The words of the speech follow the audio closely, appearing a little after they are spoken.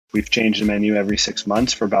We've changed the menu every 6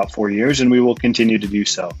 months for about 4 years, and we will continue to do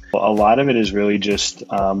so. A lot of it is really just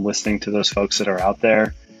listening to those folks that are out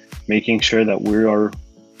there, making sure that we're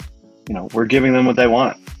giving them what they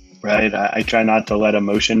want, right? I try not to let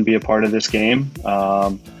emotion be a part of this game.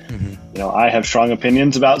 I have strong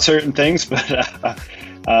opinions about certain things, but at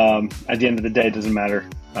the end of the day, it doesn't matter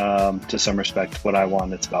to some respect what I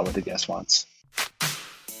want. It's about what the guest wants.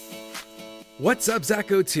 What's up,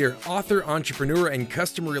 Zach Oates here, author, entrepreneur, and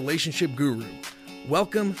customer relationship guru.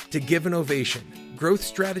 Welcome to Give an Ovation, growth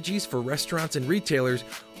strategies for restaurants and retailers,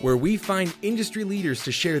 where we find industry leaders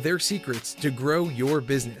to share their secrets to grow your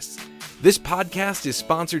business. This podcast is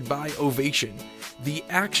sponsored by Ovation, the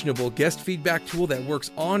actionable guest feedback tool that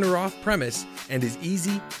works on or off premise and is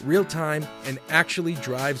easy, real-time, and actually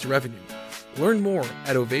drives revenue. Learn more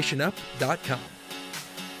at ovationup.com.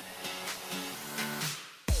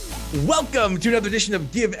 Welcome to another edition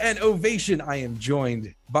of Give an Ovation. I am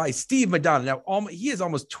joined by Steve Madonna. Now, he has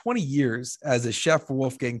almost 20 years as a chef for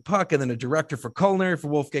Wolfgang Puck and then a director for culinary for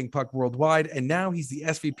Wolfgang Puck Worldwide. And now he's the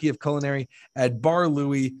SVP of culinary at Bar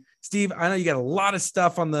Louie. Steve, I know you got a lot of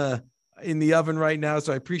stuff in the oven right now,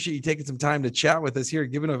 so I appreciate you taking some time to chat with us here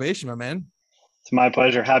at Give an Ovation, my man. It's my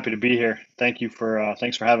pleasure. Happy to be here. Thanks for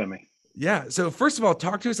having me. Yeah. So first of all,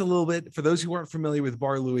 talk to us a little bit, for those who aren't familiar with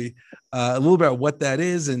Bar Louie, a little bit about what that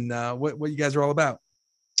is and what you guys are all about.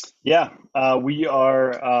 Yeah,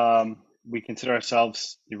 we consider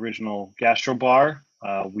ourselves the original gastro bar.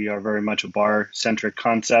 We are very much a bar-centric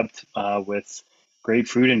concept with great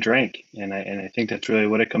food and drink, and I think that's really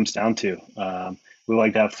what it comes down to. We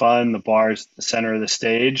like to have fun. The bar is the center of the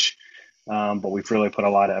stage, but we've really put a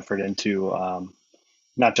lot of effort into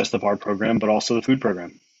not just the bar program, but also the food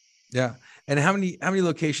program. Yeah. And how many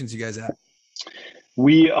locations you guys at?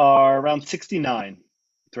 We are around 69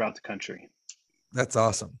 throughout the country. That's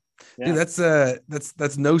awesome. Yeah. Dude,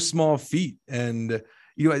 that's no small feat. And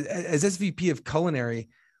as SVP of culinary,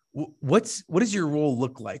 what does your role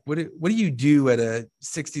look like? What do you do at a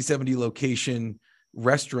 60, 70 location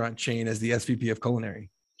restaurant chain as the SVP of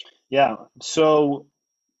culinary? Yeah. So,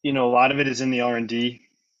 a lot of it is in the R&D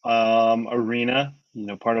arena.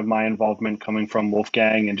 Part of my involvement coming from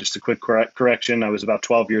Wolfgang, and just a quick correction, I was about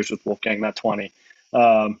 12 years with Wolfgang, not 20.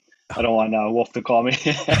 I don't want Wolf to call me.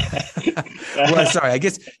 Well, sorry, I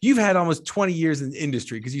guess you've had almost 20 years in the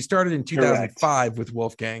industry because you started in 2005 Correct. With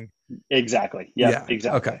Wolfgang. Exactly. Yeah,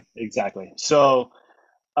 exactly. Okay. Exactly. So,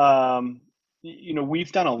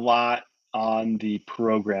 we've done a lot on the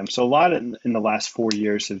program. So a lot in the last 4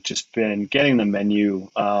 years have just been getting the menu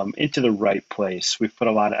into the right place. We've put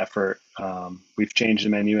a lot of effort. We've changed the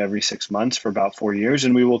menu every 6 months for about 4 years,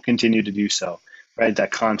 and we will continue to do so, right?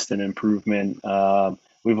 That constant improvement.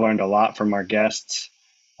 We've learned a lot from our guests.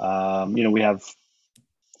 We have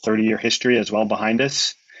 30-year history as well behind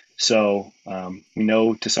us. So we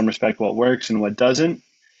know to some respect what works and what doesn't.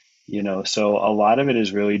 So a lot of it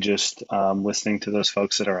is really just listening to those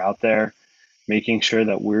folks that are out there, making sure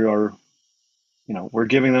that we're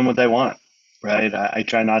giving them what they want, right? I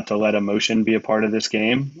try not to let emotion be a part of this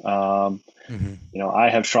game. I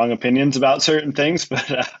have strong opinions about certain things, but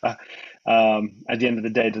at the end of the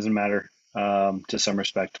day, it doesn't matter to some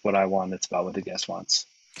respect what I want. It's about what the guest wants.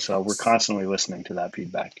 So we're constantly listening to that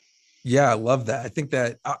feedback. Yeah, I love that. I think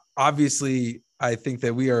that obviously,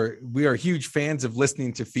 we are huge fans of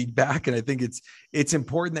listening to feedback, and I think it's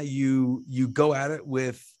important that you go at it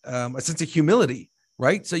with a sense of humility,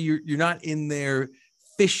 right? So you're not in there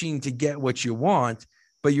fishing to get what you want,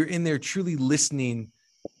 but you're in there truly listening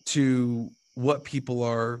to what people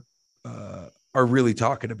are really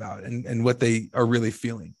talking about and what they are really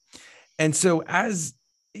feeling. And so as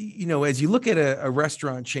you look at a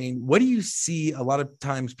restaurant chain, what do you see a lot of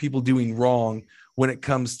times people doing wrong when it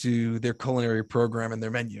comes to their culinary program and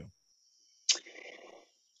their menu?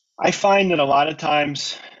 I find that a lot of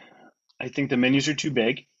times, I think the menus are too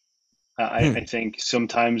big. I think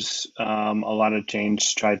sometimes a lot of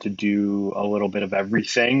chains try to do a little bit of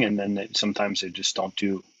everything, and then sometimes they just don't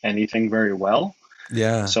do anything very well.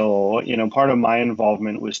 Yeah. So, part of my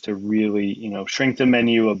involvement was to really, shrink the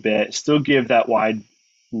menu a bit, still give that wide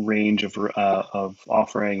range of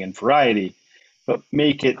offering and variety, but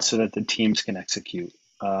make it so that the teams can execute,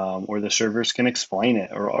 or the servers can explain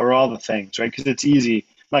it, or all the things, right? Because it's easy.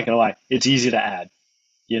 I'm not gonna lie, it's easy to add.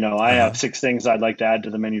 I have 6 things I'd like to add to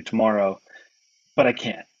the menu tomorrow, but I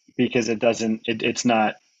can't because it's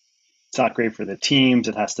not great for the teams.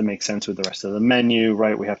 It has to make sense with the rest of the menu,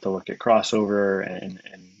 right? We have to look at crossover and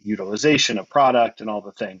utilization of product and all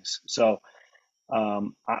the things. So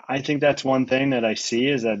I think that's one thing that I see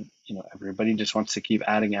is that, everybody just wants to keep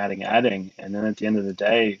adding. And then at the end of the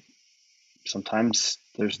day, sometimes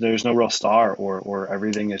There's no real star, or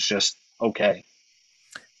everything is just okay.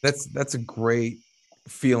 That's a great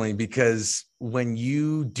feeling, because when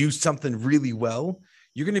you do something really well,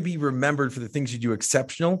 you're going to be remembered for the things you do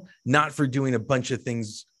exceptional, not for doing a bunch of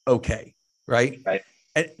things okay, right? Right.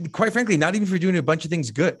 And quite frankly, not even for doing a bunch of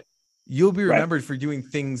things good. You'll be Right. remembered for doing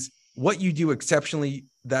things what you do exceptionally.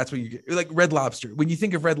 That's what you get. Like Red Lobster. When you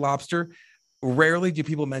think of Red Lobster, rarely do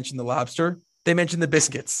people mention the lobster. They mention the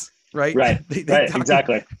biscuits, right? Right. They Right. talk.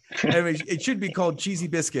 Exactly. I mean, it should be called cheesy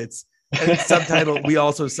biscuits. And subtitle: We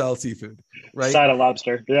also sell seafood, right? Side of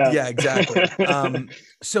lobster. Yeah. Yeah, exactly.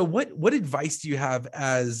 So what advice do you have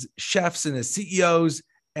as chefs and as CEOs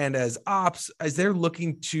and as ops, as they're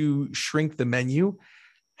looking to shrink the menu?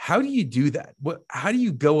 How do you do that? How do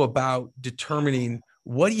you go about determining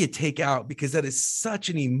what do you take out? Because that is such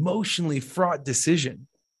an emotionally fraught decision.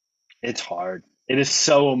 It's hard. It is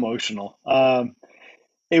so emotional.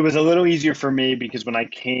 It was a little easier for me because when I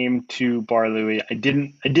came to Bar Louie, I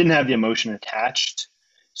didn't have the emotion attached.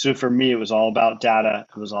 So for me, it was all about data.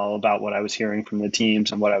 It was all about what I was hearing from the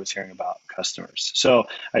teams and what I was hearing about customers. So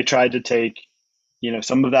I tried to take,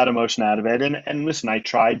 some of that emotion out of it. And listen, I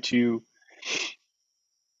tried to,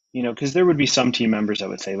 because there would be some team members that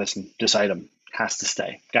would say, listen, this item has to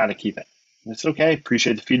stay, got to keep it. And it's okay.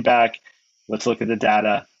 Appreciate the feedback. Let's look at the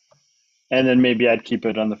data. And then maybe I'd keep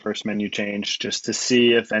it on the first menu change just to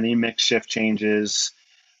see if any mix shift changes.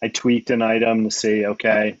 I tweaked an item to see,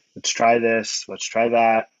 okay, let's try this, let's try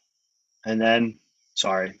that. And then,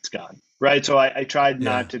 sorry, it's gone. Right. So I tried Yeah.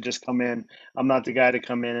 not to just come in. I'm not the guy to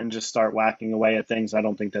come in and just start whacking away at things. I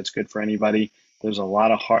don't think that's good for anybody. There's a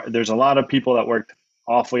lot of people that worked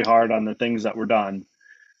awfully hard on the things that were done.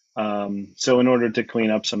 So in order to clean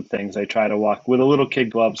up some things, I try to walk with a little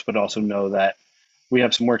kid gloves, but also know that we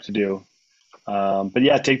have some work to do. But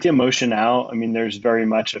yeah, take the emotion out. I mean, there's very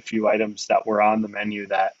much a few items that were on the menu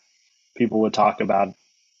that people would talk about,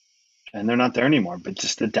 and they're not there anymore. But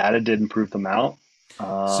just the data didn't prove them out,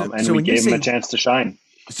 So and so we when you gave them a say chance to shine.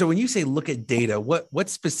 so when you say look at data, what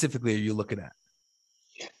specifically are you looking at?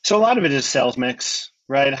 So a lot of it is sales mix,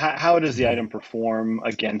 right? How does the Mhm. item perform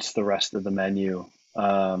against the rest of the menu?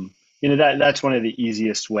 Um, that's one of the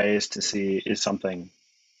easiest ways to see is something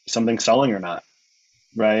selling or not,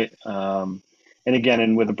 right? And again,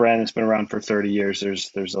 and with a brand that's been around for 30 years,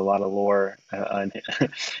 there's a lot of lore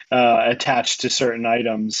attached to certain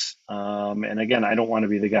items. And again, I don't want to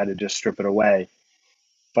be the guy to just strip it away,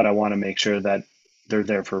 but I want to make sure that they're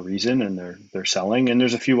there for a reason and they're selling. And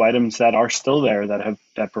there's a few items that are still there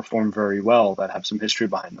that perform very well that have some history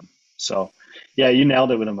behind them. So, yeah, you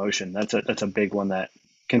nailed it with emotion. That's a big one that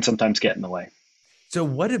can sometimes get in the way. So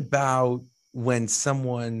what about when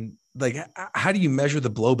someone like how do you measure the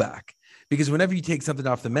blowback? Because whenever you take something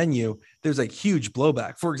off the menu, there's like huge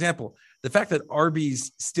blowback. For example, the fact that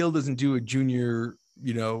Arby's still doesn't do a junior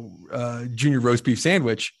roast beef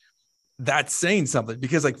sandwich, that's saying something.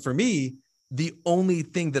 Because like for me, the only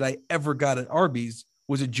thing that I ever got at Arby's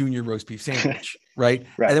was a junior roast beef sandwich, right? And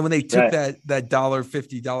Right, then when they took right. that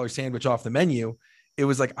 $50 sandwich off the menu, it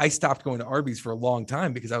was like I stopped going to Arby's for a long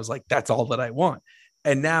time because I was like, that's all that I want.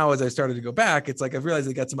 And now as I started to go back, it's like I've realized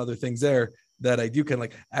I got some other things there that I do kind of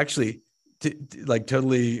like actually like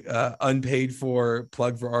totally unpaid for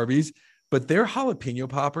plug for Arby's, but their jalapeno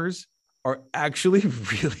poppers are actually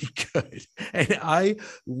really good. And I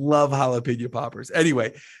love jalapeno poppers.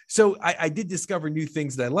 Anyway, so I did discover new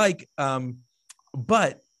things that I like.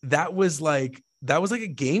 But that was like a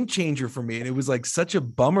game changer for me. And it was like such a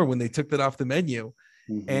bummer when they took that off the menu.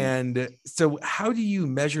 Hmm. And so how do you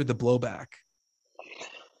measure the blowback?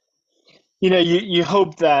 You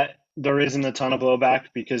hope that there isn't a ton of blowback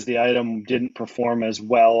because the item didn't perform as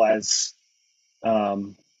well as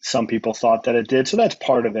some people thought that it did. So that's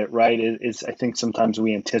part of it, right? Is I think sometimes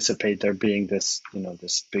we anticipate there being this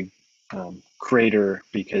big crater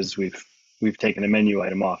because we've taken a menu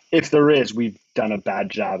item off. If there is, we've done a bad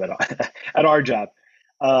job at at our job.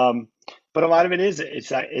 Um, but a lot of it is it's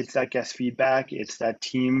that guest feedback, it's that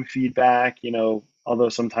team feedback. Although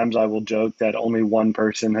sometimes I will joke that only one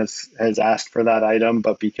person has asked for that item,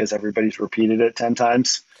 but because everybody's repeated it 10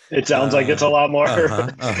 times, it sounds like it's a lot more.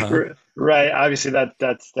 Uh-huh. Uh-huh. Right. Obviously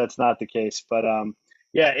that's not the case, but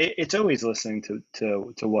yeah, it's always listening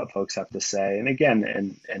to what folks have to say. And again,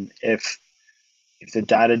 and if the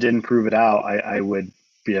data didn't prove it out, I would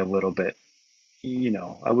be a little bit,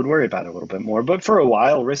 I would worry about it a little bit more. But for a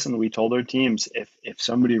while, listen, we told our teams if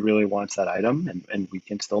somebody really wants that item and we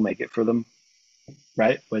can still make it for them,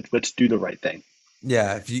 right? Let's do the right thing.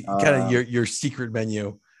 Yeah. If you kind of Um, your secret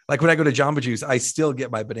menu, like when I go to Jamba Juice, I still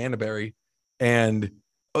get my banana berry, and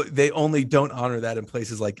they only don't honor that in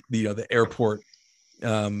places like the airport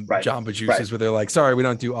Right. Jamba Juices, Right. where they're like, sorry, we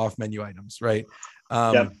don't do off menu items. Right.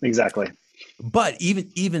 Yep, exactly. But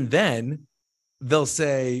even then they'll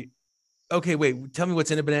say, okay, wait, tell me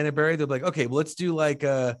what's in a banana berry. They're like, okay, well, let's do like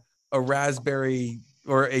a raspberry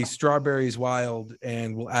or a strawberries wild,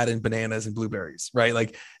 and we'll add in bananas and blueberries, right?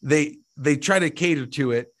 Like they try to cater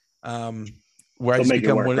to it. Where I They'll just make it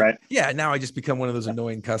become work, one. right? Yeah, now I just become one of those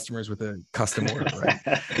annoying customers with a custom order,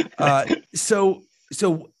 right? So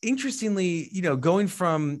interestingly, going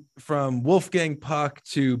from Wolfgang Puck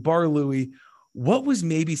to Bar Louie, what was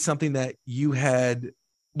maybe something that you had?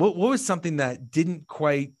 What was something that didn't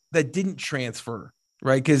transfer,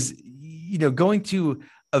 right? Because going to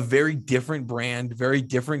a very different brand, very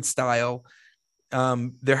different style,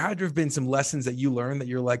 there had to have been some lessons that you learned that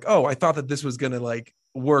you're like, oh, I thought that this was going to like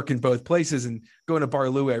work in both places. And going to Bar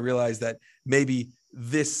Louie, I realized that maybe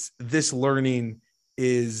this learning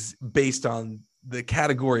is based on the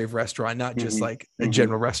category of restaurant, not just like a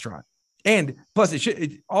general restaurant. And plus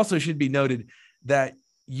it also should be noted that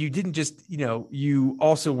you didn't just, you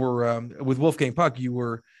also were with Wolfgang Puck, you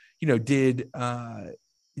were, did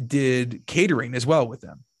catering as well with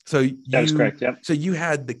them. So That is correct. Yep. So you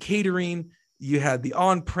had the catering, you had the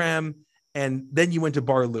on-prem, and then you went to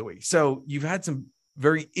Bar Louie. So you've had some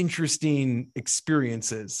very interesting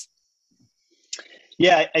experiences.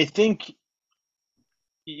 Yeah, I think,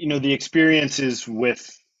 the experiences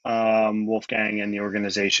with Wolfgang and the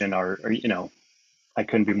organization are, I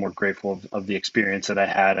couldn't be more grateful of the experience that I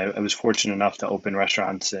had. I was fortunate enough to open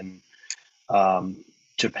restaurants in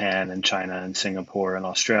Japan and China and Singapore and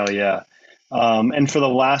Australia. And for the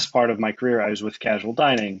last part of my career, I was with casual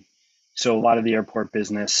dining. So a lot of the airport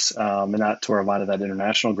business, and that's where a lot of that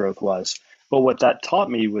international growth was. But what that taught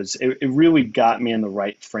me was it really got me in the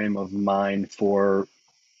right frame of mind for,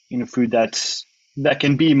 food that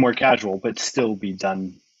can be more casual, but still be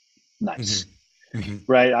done nice.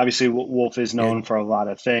 Right. Obviously, Wolf is known for a lot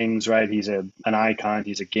of things, right? He's an icon.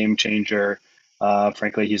 He's a game changer.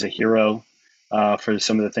 Frankly, he's a hero for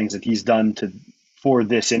some of the things that he's done for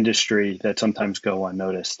this industry that sometimes go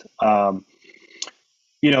unnoticed. So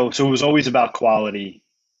it was always about quality,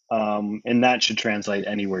 and that should translate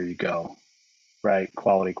anywhere you go, right?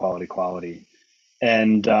 Quality, quality, quality.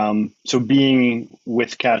 And so being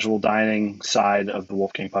with casual dining side of the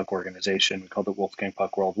Wolfgang Puck organization, we called it Wolfgang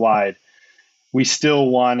Puck Worldwide, we still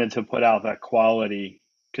wanted to put out that quality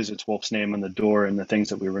because it's Wolf's name on the door and the things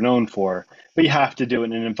that we were known for. But you have to do it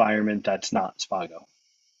in an environment that's not Spago,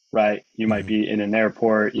 right? You might be in an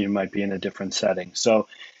airport, you might be in a different setting. So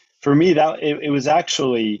for me, that it was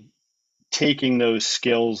actually taking those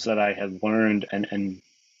skills that I had learned and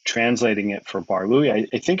translating it for Bar Louie,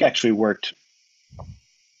 I think actually worked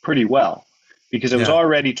pretty well because I was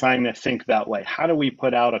already trying to think that way. How do we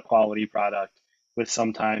put out a quality product with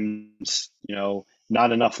sometimes,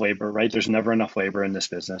 not enough labor, right? There's never enough labor in this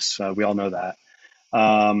business. We all know that.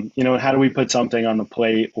 And how do we put something on the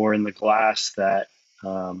plate or in the glass that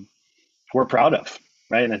we're proud of,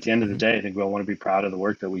 right? And at the end of the day, I think we all want to be proud of the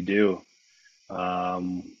work that we do.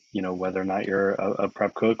 Whether or not you're a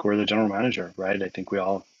prep cook or the general manager, right? I think we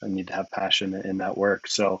all need to have passion in that work.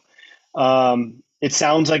 So it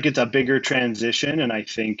sounds like it's a bigger transition. And I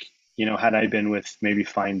think, had I been with maybe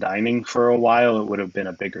fine dining for a while, it would have been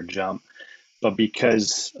a bigger jump. But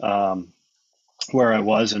because where I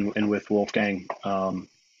was and with Wolfgang, a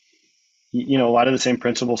lot of the same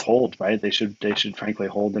principles hold, right? They should frankly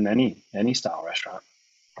hold in any style restaurant.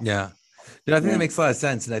 Yeah. I think that makes a lot of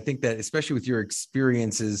sense. And I think that especially with your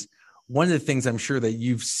experiences, one of the things I'm sure that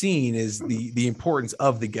you've seen is the importance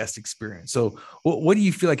of the guest experience. So what do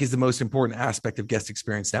you feel like is the most important aspect of guest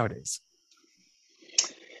experience nowadays?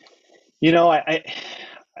 I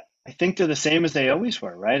think they're the same as they always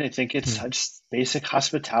were, right? I think it's just basic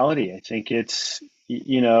hospitality. I think it's,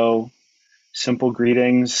 simple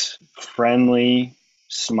greetings, friendly,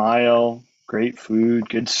 smile, great food,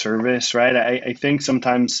 good service, right? I think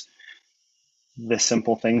sometimes the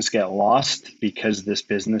simple things get lost because this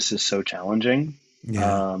business is so challenging.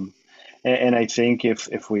 And I think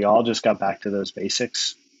if we all just got back to those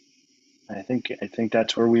basics, I think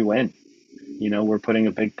that's where we win. We're putting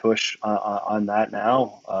a big push on that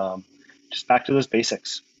now. Just back to those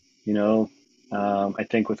basics. I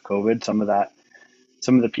think with COVID, some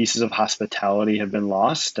of the pieces of hospitality have been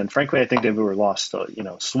lost, and frankly, I think they were lost.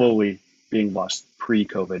 Slowly being lost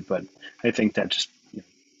pre-COVID, but I think that just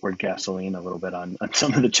poured gasoline a little bit on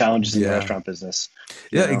some of the challenges in the restaurant business.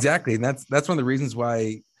 Exactly, and that's one of the reasons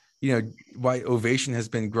why why Ovation has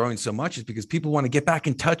been growing so much is because people want to get back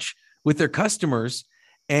in touch with their customers,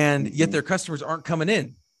 and yet their customers aren't coming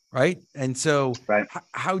in, right? And so,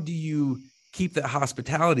 how do you keep that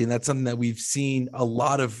hospitality. And that's something that we've seen a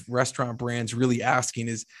lot of restaurant brands really asking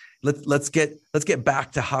is let's get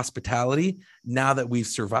back to hospitality now that we've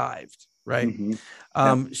survived. Right.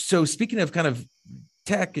 Mm-hmm. So speaking of kind of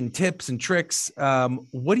tech and tips and tricks,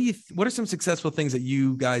 what are some successful things that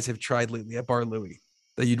you guys have tried lately at Bar Louie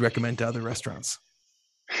that you'd recommend to other restaurants?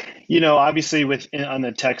 Obviously on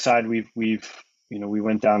the tech side, we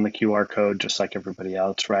went down the QR code just like everybody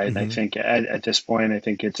else, right? Mm-hmm. I think at this point, I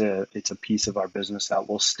think it's a piece of our business that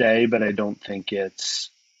will stay, but I don't think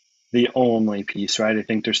it's the only piece, right? I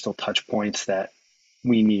think there's still touch points that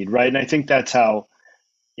we need, right? And I think that's how,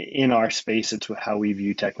 in our space, it's how we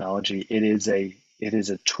view technology. It is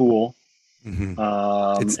a tool.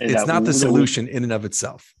 Mm-hmm. It's not the solution in and of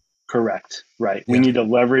itself. Correct. Right. Yeah. We need to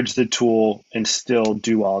leverage the tool and still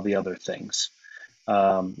do all the other things.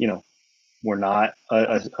 We're not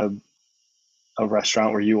a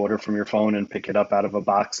restaurant where you order from your phone and pick it up out of a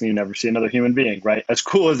box and you never see another human being, right? As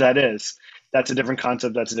cool as that is, that's a different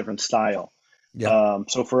concept. That's a different style. Yeah.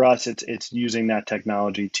 So for us, it's using that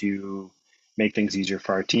technology to make things easier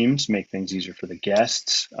for our teams, make things easier for the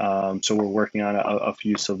guests. So we're working on a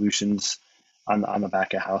few solutions on the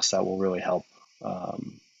back of house that will really help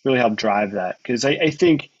drive that. Because I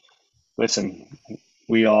think, listen,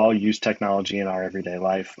 we all use technology in our everyday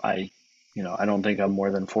life. I don't think I'm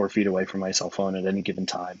more than 4 feet away from my cell phone at any given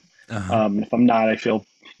time. Uh-huh. If I'm not, I feel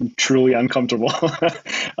truly uncomfortable.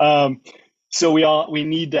 So we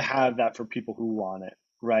need to have that for people who want it,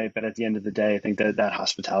 right? But at the end of the day, I think that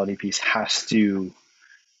hospitality piece has to,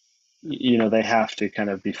 they have to kind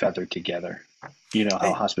of be feathered together.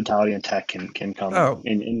 How hospitality and tech can come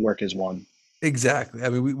and work as one. Exactly. I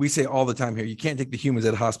mean, we say all the time here, you can't take the humans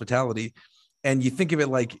out of hospitality. And you think of it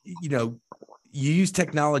like, you use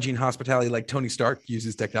technology in hospitality like Tony Stark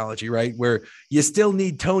uses technology, right? Where you still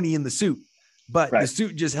need Tony in the suit, but the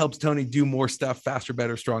suit just helps Tony do more stuff faster,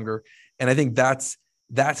 better, stronger. And I think that's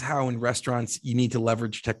how in restaurants you need to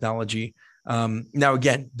leverage technology. Now,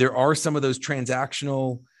 again, there are some of those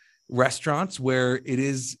transactional restaurants where it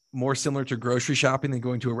is more similar to grocery shopping than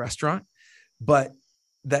going to a restaurant, but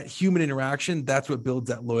that human interaction, that's what builds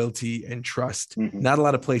that loyalty and trust. Mm-hmm. Not a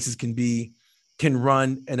lot of places can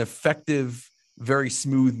run an effective, very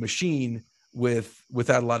smooth machine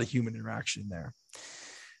without a lot of human interaction there.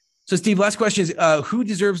 So Steve, last question is, who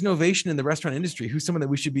deserves innovation in the restaurant industry? Who's someone that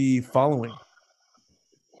we should be following?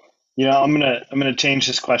 I'm gonna change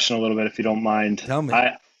this question a little bit if you don't mind. Tell me.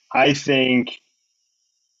 I think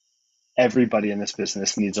everybody in this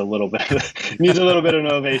business needs a little bit of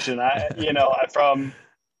innovation. I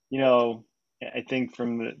think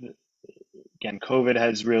again, COVID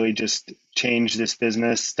has really just changed this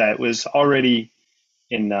business that was already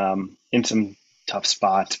in some tough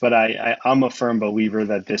spots. But I'm a firm believer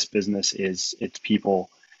that this business it's people.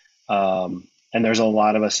 And there's a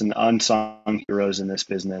lot of us unsung heroes in this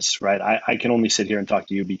business, right? I can only sit here and talk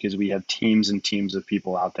to you because we have teams and teams of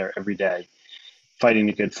people out there every day fighting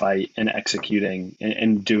a good fight and executing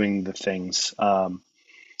and doing the things.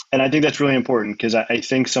 And I think that's really important because I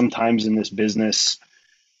think sometimes in this business,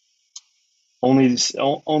 only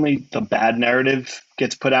the bad narrative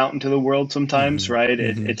gets put out into the world sometimes, Mm-hmm. right?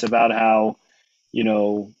 Mm-hmm. It's about how,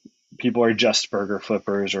 people are just burger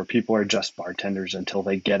flippers or people are just bartenders until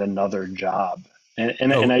they get another job.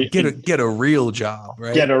 Get a real job,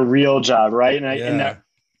 right? Get a real job, right? And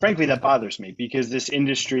frankly, that bothers me because this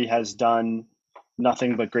industry has done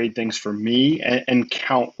nothing but great things for me and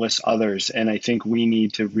countless others. And I think we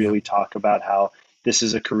need to really talk about how this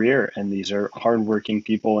is a career and these are hardworking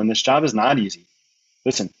people and this job is not easy.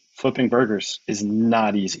 Listen, flipping burgers is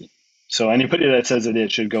not easy. So anybody that says it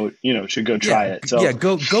is should go try it. So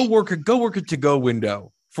go work a to-go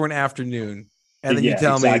window for an afternoon. And then you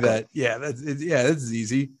tell me that, that's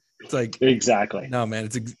easy. It's like, exactly. No, man,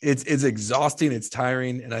 it's exhausting. It's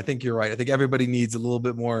tiring. And I think you're right. I think everybody needs a little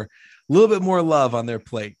bit more love on their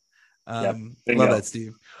plate. Love that,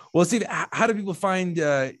 Steve. Well, Steve, how do people find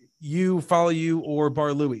you, follow you, or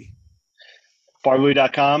Bar Louie?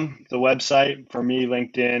 BarLouie.com, the website. For me,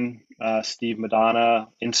 LinkedIn, Steve Madonna,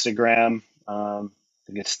 Instagram. I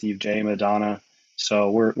think it's Steve J Madonna.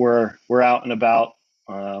 So we're out and about.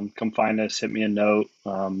 Come find us, hit me a note.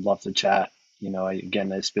 Love to chat. Again,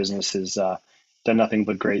 this business has done nothing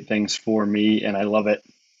but great things for me, and I love it.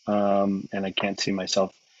 And I can't see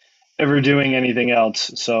myself ever doing anything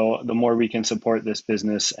else. So the more we can support this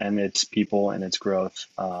business and its people and its growth,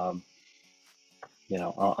 I'm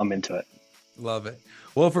into it. Love it.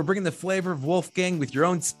 Well, for bringing the flavor of Wolfgang with your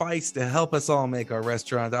own spice to help us all make our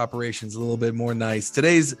restaurant operations a little bit more nice.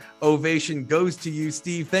 Today's ovation goes to you,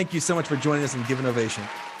 Steve. Thank you so much for joining us and giving ovation.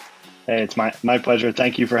 Hey, it's my pleasure.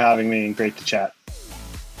 Thank you for having me, and great to chat.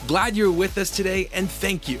 Glad you're with us today, and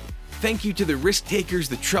thank you. Thank you to the risk takers,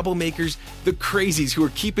 the troublemakers, the crazies who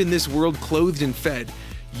are keeping this world clothed and fed.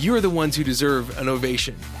 You're the ones who deserve an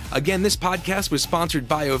ovation. Again, this podcast was sponsored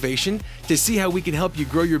by Ovation. To see how we can help you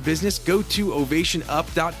grow your business, go to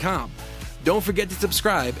ovationup.com. Don't forget to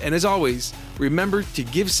subscribe, and as always, remember to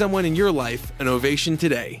give someone in your life an ovation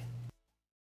today.